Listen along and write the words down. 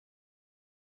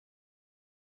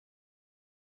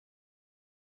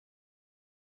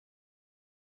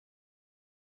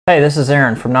Hey, this is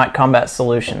Aaron from Night Combat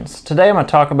Solutions. Today I'm going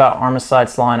to talk about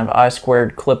Armasight's line of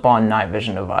I2 clip-on night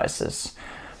vision devices.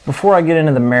 Before I get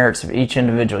into the merits of each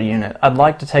individual unit, I'd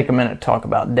like to take a minute to talk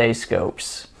about day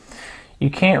scopes.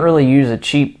 You can't really use a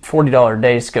cheap $40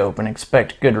 day scope and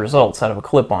expect good results out of a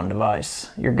clip-on device.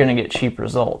 You're going to get cheap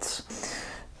results.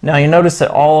 Now you notice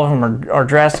that all of them are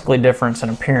drastically different in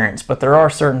appearance, but there are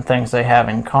certain things they have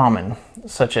in common,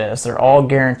 such as they're all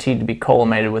guaranteed to be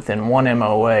collimated within 1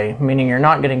 MOA, meaning you're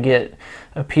not going to get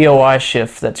a POI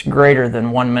shift that's greater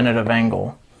than 1 minute of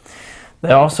angle.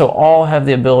 They also all have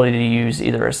the ability to use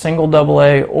either a single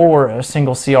AA or a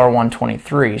single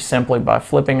CR123 simply by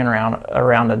flipping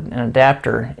around an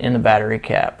adapter in the battery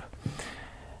cap.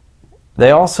 They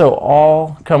also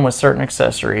all come with certain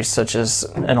accessories such as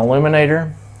an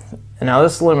illuminator. Now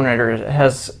this illuminator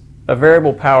has a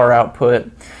variable power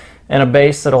output and a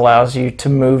base that allows you to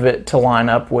move it to line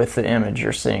up with the image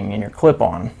you're seeing in your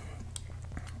clip-on.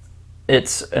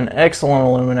 It's an excellent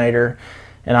illuminator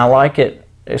and I like it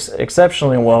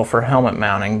exceptionally well for helmet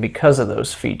mounting because of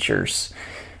those features.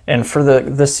 And for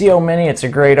the CO Mini, it's a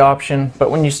great option,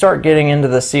 but when you start getting into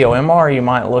the CO MR, you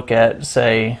might look at,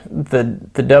 say, the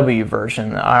W version,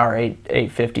 the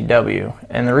IR850W.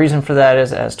 And the reason for that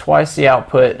is it has twice the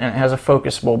output and it has a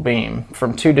focusable beam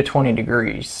from 2 to 20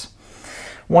 degrees.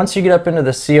 Once you get up into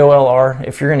the COLR,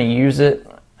 if you're going to use it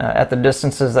at the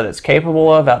distances that it's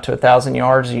capable of, out to 1,000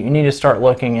 yards, you need to start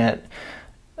looking at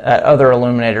other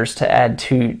illuminators to add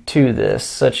to this,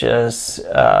 such as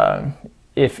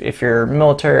if you're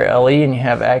military LE and you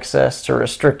have access to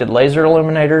restricted laser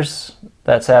illuminators,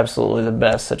 that's absolutely the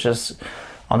best, such as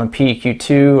on the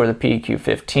PEQ2 or the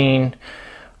PEQ15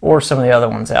 or some of the other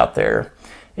ones out there.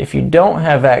 If you don't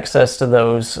have access to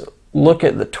those, look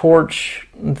at the Torch,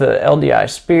 the LDI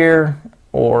Spear,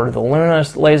 or the Luna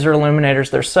laser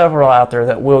illuminators. There's several out there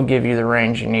that will give you the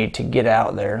range you need to get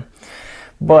out there.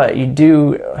 But you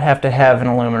do have to have an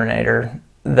illuminator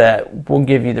that will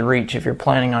give you the reach if you're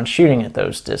planning on shooting at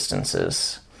those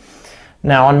distances.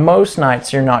 Now on most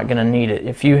nights you're not going to need it.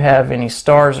 If you have any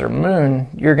stars or moon,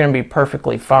 you're going to be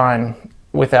perfectly fine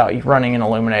without running an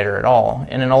illuminator at all.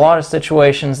 And in a lot of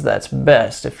situations that's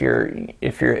best. If you're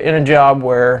in a job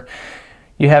where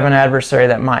you have an adversary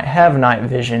that might have night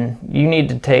vision, you need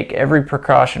to take every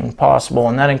precaution possible,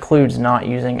 and that includes not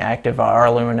using active IR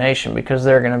illumination because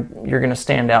you're going to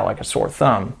stand out like a sore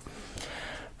thumb.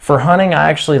 For hunting,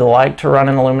 I actually like to run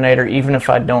an illuminator even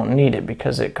if I don't need it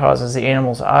because it causes the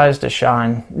animal's eyes to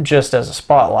shine just as a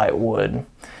spotlight would.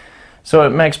 So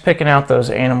it makes picking out those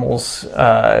animals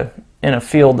in a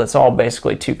field that's all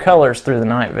basically two colors through the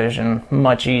night vision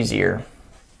much easier.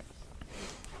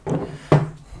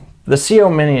 The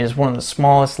CO Mini is one of the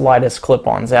smallest, lightest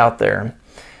clip-ons out there.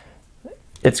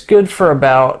 It's good for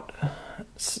about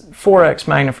 4x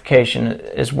magnification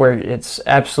is where it's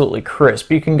absolutely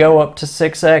crisp. You can go up to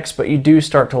 6x, but you do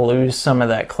start to lose some of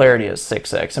that clarity at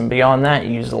 6x, and beyond that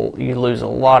you lose a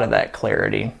lot of that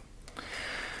clarity.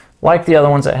 Like the other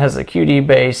ones, it has a QD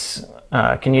base,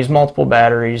 can use multiple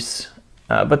batteries,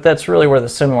 but that's really where the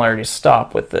similarities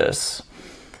stop with this.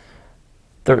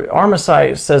 The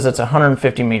Armasight says it's a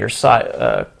 150 meter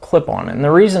clip-on, and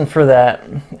the reason for that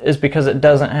is because it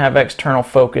doesn't have external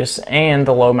focus and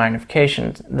the low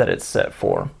magnification that it's set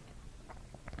for.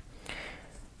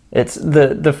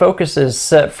 The focus is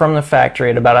set from the factory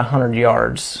at about 100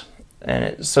 yards,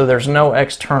 and so there's no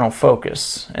external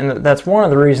focus, and that's one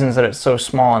of the reasons that it's so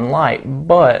small and light.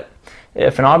 But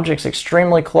if an object's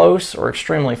extremely close or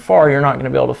extremely far, you're not going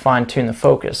to be able to fine-tune the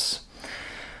focus.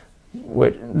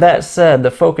 That said,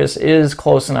 the focus is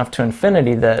close enough to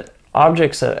infinity that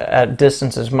objects at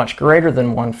distances much greater than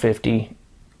 150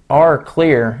 are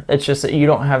clear. It's just that you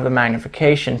don't have the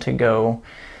magnification to go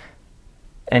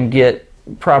and get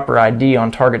proper ID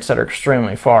on targets that are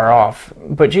extremely far off.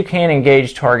 But you can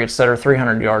engage targets that are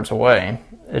 300 yards away.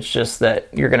 It's just that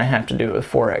you're going to have to do it with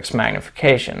 4x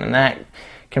magnification, and that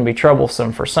can be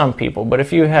troublesome for some people. But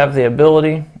if you have the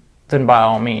ability, then by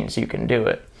all means you can do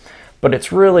it. But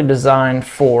it's really designed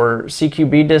for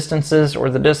CQB distances or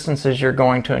the distances you're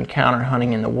going to encounter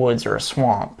hunting in the woods or a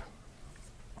swamp.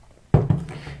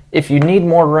 If you need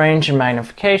more range and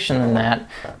magnification than that,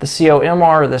 the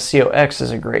COMR or the COX is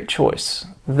a great choice.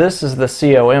 This is the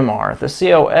COMR. The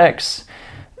COX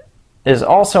is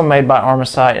also made by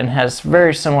Armasight and has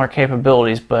very similar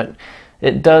capabilities, but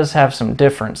it does have some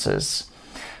differences.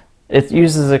 It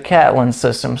uses a Catlin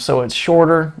system, so it's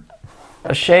shorter,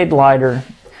 a shade lighter,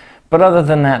 but other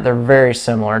than that, they're very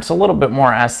similar. It's a little bit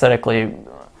more aesthetically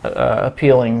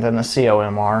appealing than the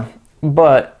COMR,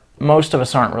 but most of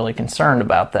us aren't really concerned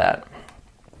about that.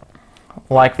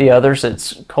 Like the others,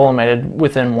 it's collimated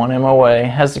within 1 MOA,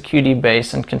 has the QD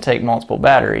base, and can take multiple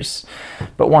batteries.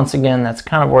 But once again, that's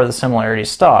kind of where the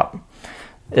similarities stop.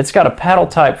 It's got a paddle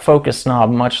type focus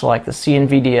knob much like the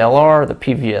CNVD-LR or the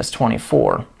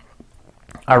PVS-24.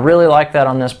 I really like that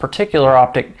on this particular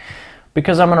optic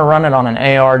because I'm going to run it on an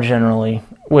AR generally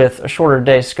with a shorter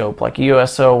day scope like a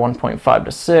USO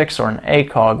 1.5-6 or an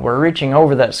ACOG, where reaching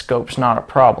over that scope's not a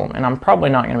problem, and I'm probably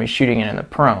not going to be shooting it in the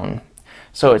prone.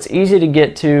 So it's easy to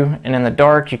get to, and in the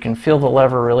dark you can feel the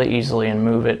lever really easily and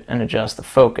move it and adjust the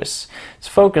focus. It's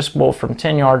focusable from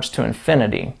 10 yards to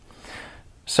infinity.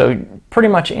 So pretty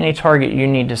much any target you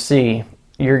need to see,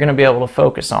 you're going to be able to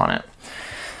focus on it.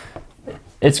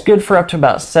 It's good for up to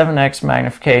about 7x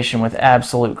magnification with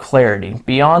absolute clarity.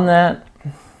 Beyond that,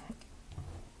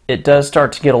 it does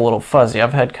start to get a little fuzzy.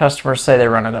 I've had customers say they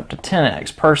run it up to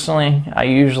 10x. Personally, I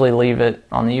usually leave it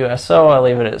on the USO, I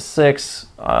leave it at 6,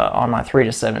 on my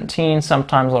 3-17.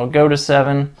 Sometimes I'll go to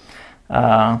 7,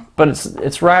 but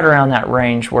it's right around that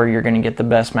range where you're going to get the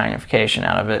best magnification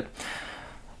out of it.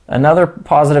 Another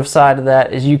positive side of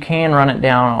that is you can run it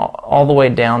down all the way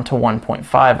down to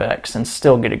 1.5x and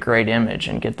still get a great image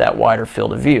and get that wider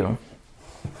field of view.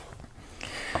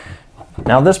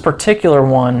 Now this particular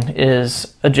one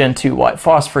is a Gen 2 white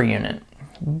phosphor unit,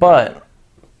 but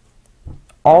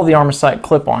all the Armasight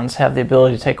clip-ons have the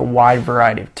ability to take a wide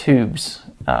variety of tubes.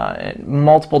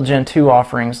 Multiple Gen 2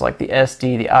 offerings like the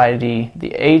SD, the ID,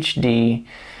 the HD,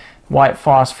 white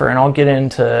phosphor, and I'll get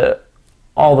into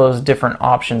all those different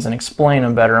options and explain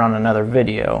them better on another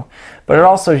video. But it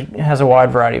also has a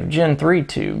wide variety of Gen 3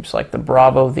 tubes like the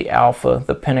Bravo, the Alpha,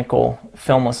 the Pinnacle,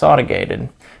 filmless autogated.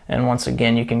 And once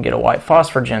again, you can get a white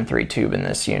phosphor Gen 3 tube in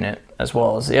this unit as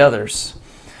well as the others.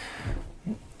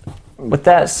 With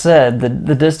that said,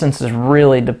 the distances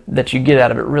really that you get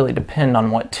out of it really depend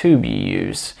on what tube you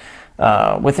use.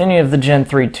 With any of the Gen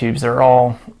 3 tubes, they're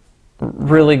all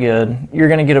really good. You're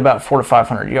going to get about 400 to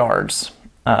 500 yards.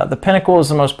 The Pinnacle is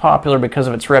the most popular because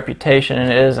of its reputation,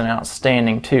 and it is an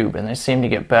outstanding tube, and they seem to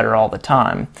get better all the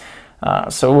time.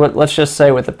 So let's just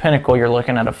say with the Pinnacle you're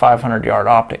looking at a 500-yard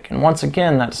optic, and once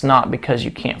again that's not because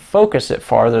you can't focus it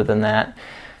farther than that,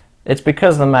 it's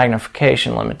because of the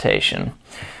magnification limitation.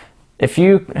 If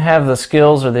you have the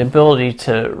skills or the ability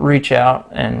to reach out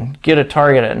and get a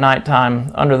target at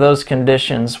nighttime under those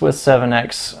conditions with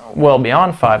 7x well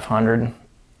beyond 500,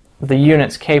 the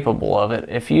unit's capable of it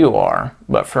if you are.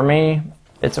 But for me,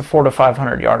 it's a 400 to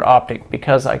 500 yard optic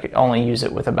because I could only use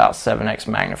it with about 7x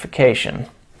magnification.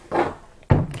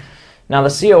 Now the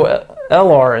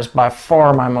COLR is by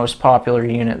far my most popular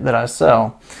unit that I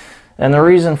sell, and the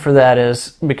reason for that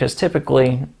is because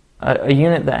typically a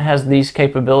unit that has these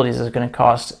capabilities is going to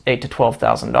cost $8,000 to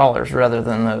 $12,000 rather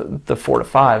than the 4 to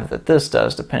 5 that this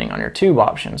does, depending on your tube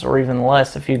options, or even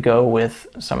less if you go with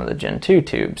some of the Gen 2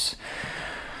 tubes.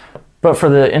 But for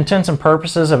the intents and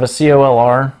purposes of a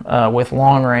COLR, with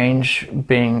long range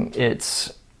being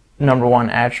its #1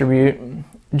 attribute,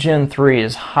 Gen 3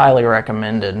 is highly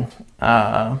recommended,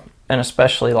 and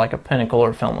especially like a Pinnacle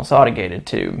or filmless autogated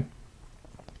tube.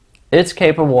 It's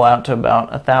capable out to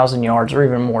about 1,000 yards or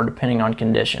even more depending on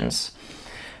conditions.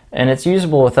 And it's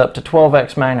usable with up to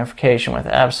 12x magnification with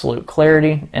absolute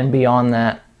clarity, and beyond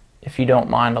that if you don't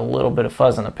mind a little bit of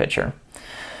fuzz in the picture.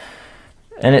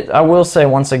 And I will say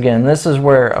once again, this is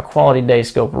where a quality day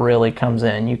scope really comes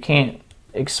in. You can't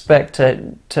expect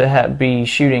to be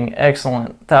shooting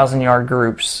excellent 1,000-yard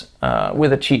groups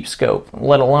with a cheap scope,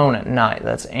 let alone at night.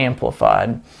 That's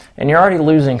amplified. And you're already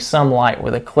losing some light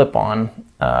with a clip-on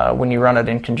when you run it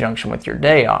in conjunction with your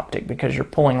day optic, because you're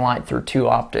pulling light through two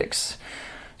optics.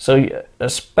 So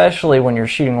especially when you're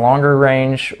shooting longer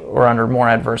range or under more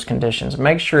adverse conditions,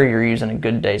 make sure you're using a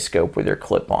good day scope with your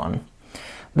clip-on.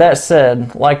 That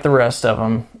said, like the rest of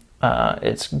them,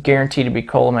 it's guaranteed to be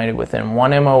collimated within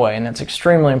 1 MOA, and that's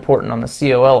extremely important on the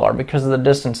COLR because of the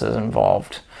distances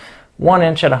involved. 1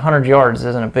 inch at 100 yards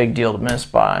isn't a big deal to miss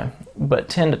by, but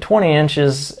 10 to 20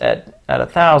 inches at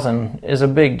 1,000 is a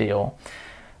big deal.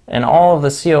 And all of the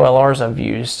COLRs I've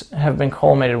used have been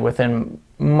collimated within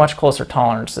much closer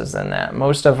tolerances than that.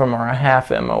 Most of them are a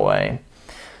half MOA.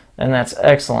 And that's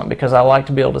excellent because I like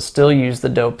to be able to still use the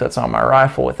dope that's on my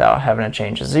rifle without having to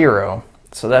change a zero.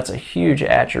 So that's a huge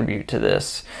attribute to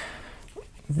this.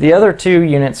 The other two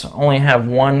units only have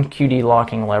one QD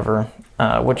locking lever,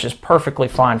 which is perfectly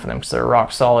fine for them because they're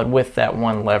rock solid with that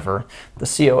one lever. The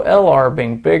COLR,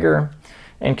 being bigger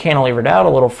and cantilevered out a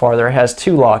little farther, has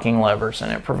two locking levers,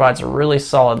 and it provides a really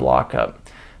solid lockup.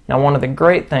 Now, one of the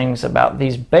great things about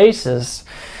these bases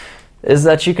is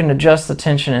that you can adjust the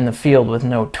tension in the field with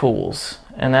no tools.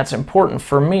 And that's important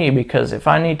for me because if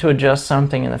I need to adjust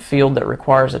something in the field that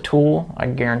requires a tool, I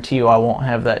guarantee you I won't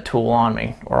have that tool on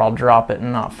me, or I'll drop it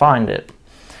and not find it.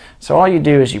 So all you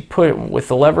do is you put it with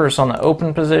the levers on the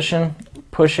open position,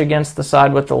 push against the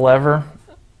side with the lever,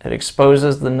 it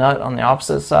exposes the nut on the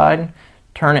opposite side,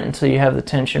 turn it until you have the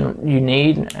tension you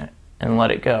need, and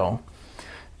let it go.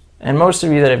 And most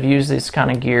of you that have used this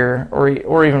kind of gear,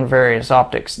 or even various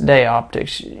day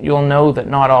optics, you'll know that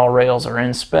not all rails are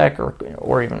in spec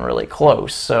or even really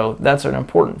close, so that's an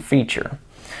important feature.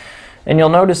 And you'll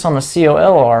notice on the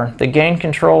COLR, the gain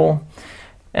control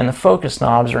and the focus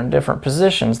knobs are in different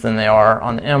positions than they are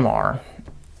on the MR.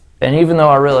 And even though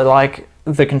I really like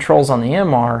the controls on the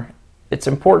MR, it's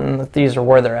important that these are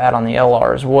where they're at on the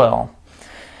LR as well.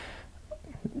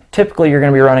 Typically, you're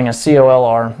going to be running a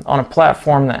COLR on a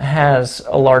platform that has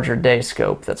a larger day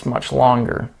scope that's much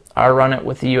longer. I run it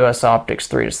with the US Optics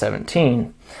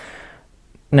 3-17.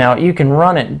 Now, you can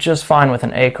run it just fine with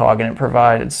an ACOG and it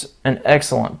provides an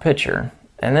excellent picture.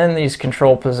 And then these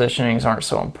control positionings aren't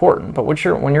so important. But when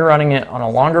you're running it on a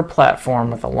longer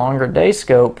platform with a longer day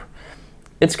scope,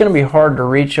 it's going to be hard to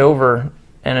reach over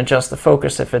and adjust the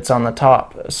focus if it's on the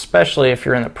top, especially if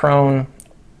you're in the prone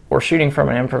or shooting from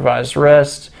an improvised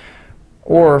rest,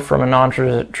 or from a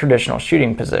non-traditional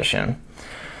shooting position.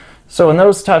 So in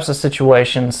those types of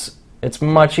situations, it's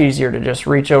much easier to just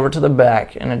reach over to the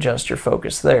back and adjust your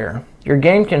focus there. Your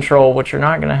gain control, which you're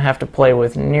not going to have to play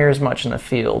with near as much in the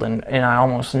field, and I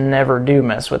almost never do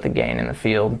mess with the gain in the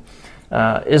field,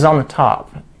 is on the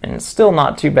top. And it's still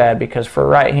not too bad because for a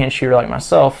right-hand shooter like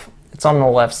myself, it's on the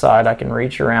left side. I can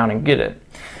reach around and get it.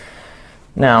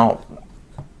 Now,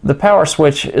 the power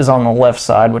switch is on the left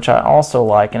side, which I also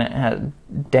like, and it has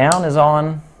down is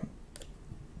on,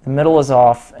 the middle is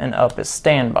off, and up is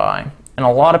standby. And a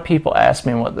lot of people ask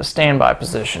me what the standby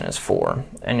position is for,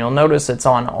 and you'll notice it's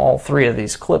on all three of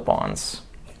these clip-ons.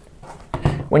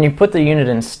 When you put the unit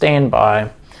in standby,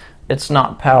 it's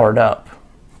not powered up,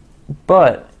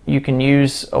 but you can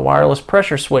use a wireless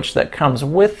pressure switch that comes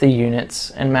with the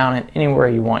units and mount it anywhere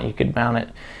you want. You could mount it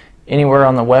anywhere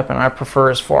on the weapon. I prefer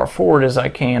as far forward as I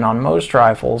can on most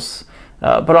rifles,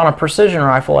 but on a precision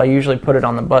rifle I usually put it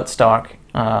on the buttstock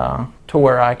to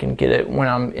where I can get it when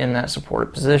I'm in that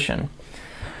supported position.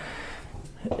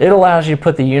 It allows you to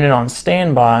put the unit on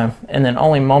standby and then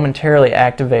only momentarily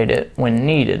activate it when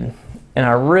needed. And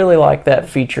I really like that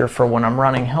feature for when I'm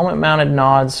running helmet mounted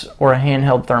nods or a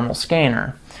handheld thermal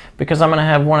scanner, because I'm going to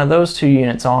have one of those two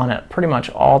units on at pretty much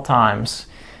all times,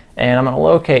 and I'm going to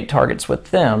locate targets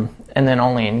with them and then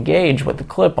only engage with the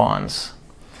clip-ons.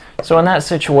 So in that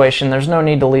situation, there's no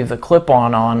need to leave the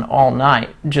clip-on on all night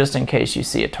just in case you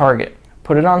see a target.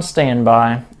 Put it on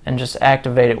standby and just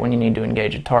activate it when you need to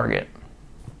engage a target.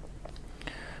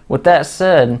 With that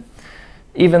said,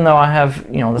 even though I have,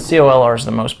 the COLR is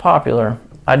the most popular,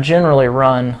 I generally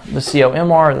run the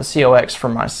COMR or the COX for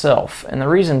myself. And the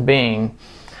reason being,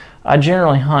 I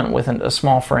generally hunt with a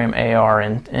small frame AR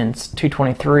in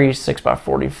 223,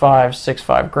 6x45,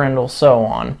 6.5 Grendel, so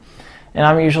on. And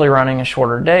I'm usually running a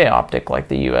shorter day optic like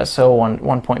the USO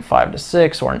 1.5 to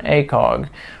 6 or an ACOG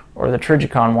or the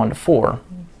Trijicon 1 to 4.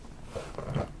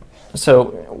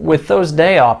 So with those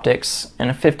day optics and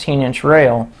a 15-inch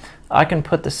rail, I can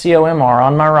put the COMR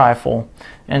on my rifle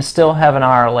and still have an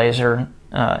IR laser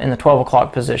in the 12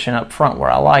 o'clock position up front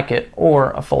where I like it,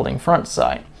 or a folding front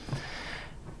sight.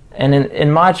 And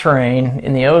in my terrain,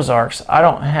 in the Ozarks, I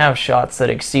don't have shots that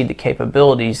exceed the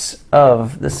capabilities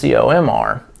of the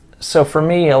COMR. So for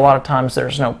me, a lot of times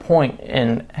there's no point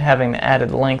in having the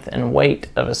added length and weight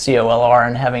of a COLR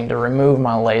and having to remove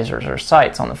my lasers or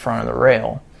sights on the front of the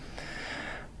rail.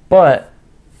 But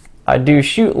I do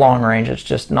shoot long range, it's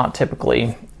just not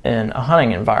typically in a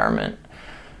hunting environment.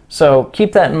 So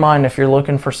keep that in mind if you're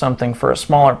looking for something for a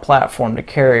smaller platform to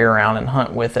carry around and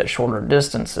hunt with at shorter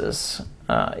distances.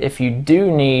 If you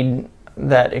do need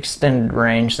that extended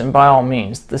range, then by all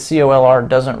means, the COLR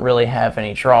doesn't really have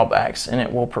any drawbacks, and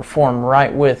it will perform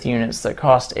right with units that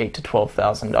cost $8,000 to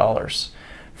 $12,000.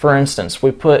 For instance,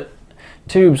 we put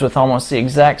tubes with almost the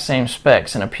exact same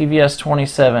specs in a PVS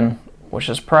 27, which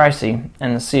is pricey,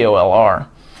 and the COLR.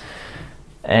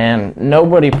 And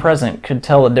nobody present could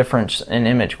tell the difference in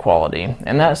image quality,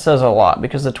 and that says a lot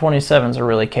because the 27 is a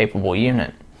really capable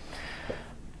unit.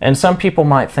 And some people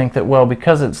might think that, well,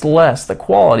 because it's less, the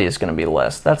quality is going to be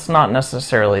less. That's not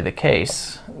necessarily the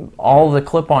case. All the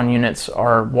clip-on units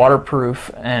are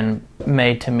waterproof and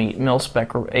made to meet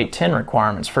mil-spec 810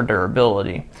 requirements for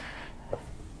durability.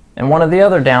 And one of the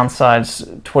other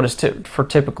downsides to what is for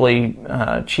typically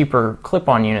cheaper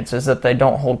clip-on units is that they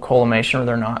don't hold collimation, or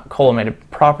they're not collimated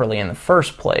properly in the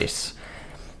first place.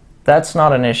 That's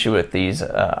not an issue with these.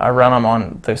 I run them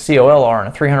on the COLR and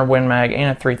a 300 Win Mag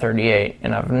and a 338,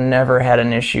 and I've never had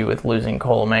an issue with losing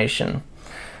collimation.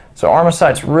 So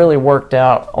Armasight's really worked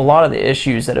out a lot of the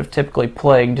issues that have typically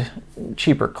plagued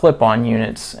cheaper clip-on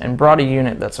units and brought a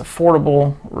unit that's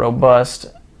affordable, robust,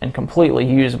 and completely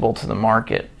usable to the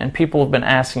market. And people have been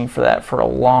asking for that for a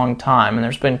long time, and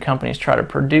there's been companies try to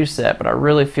produce that, but I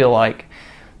really feel like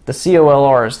the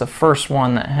COLR is the first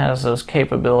one that has those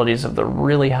capabilities of the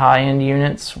really high-end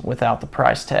units without the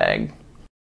price tag.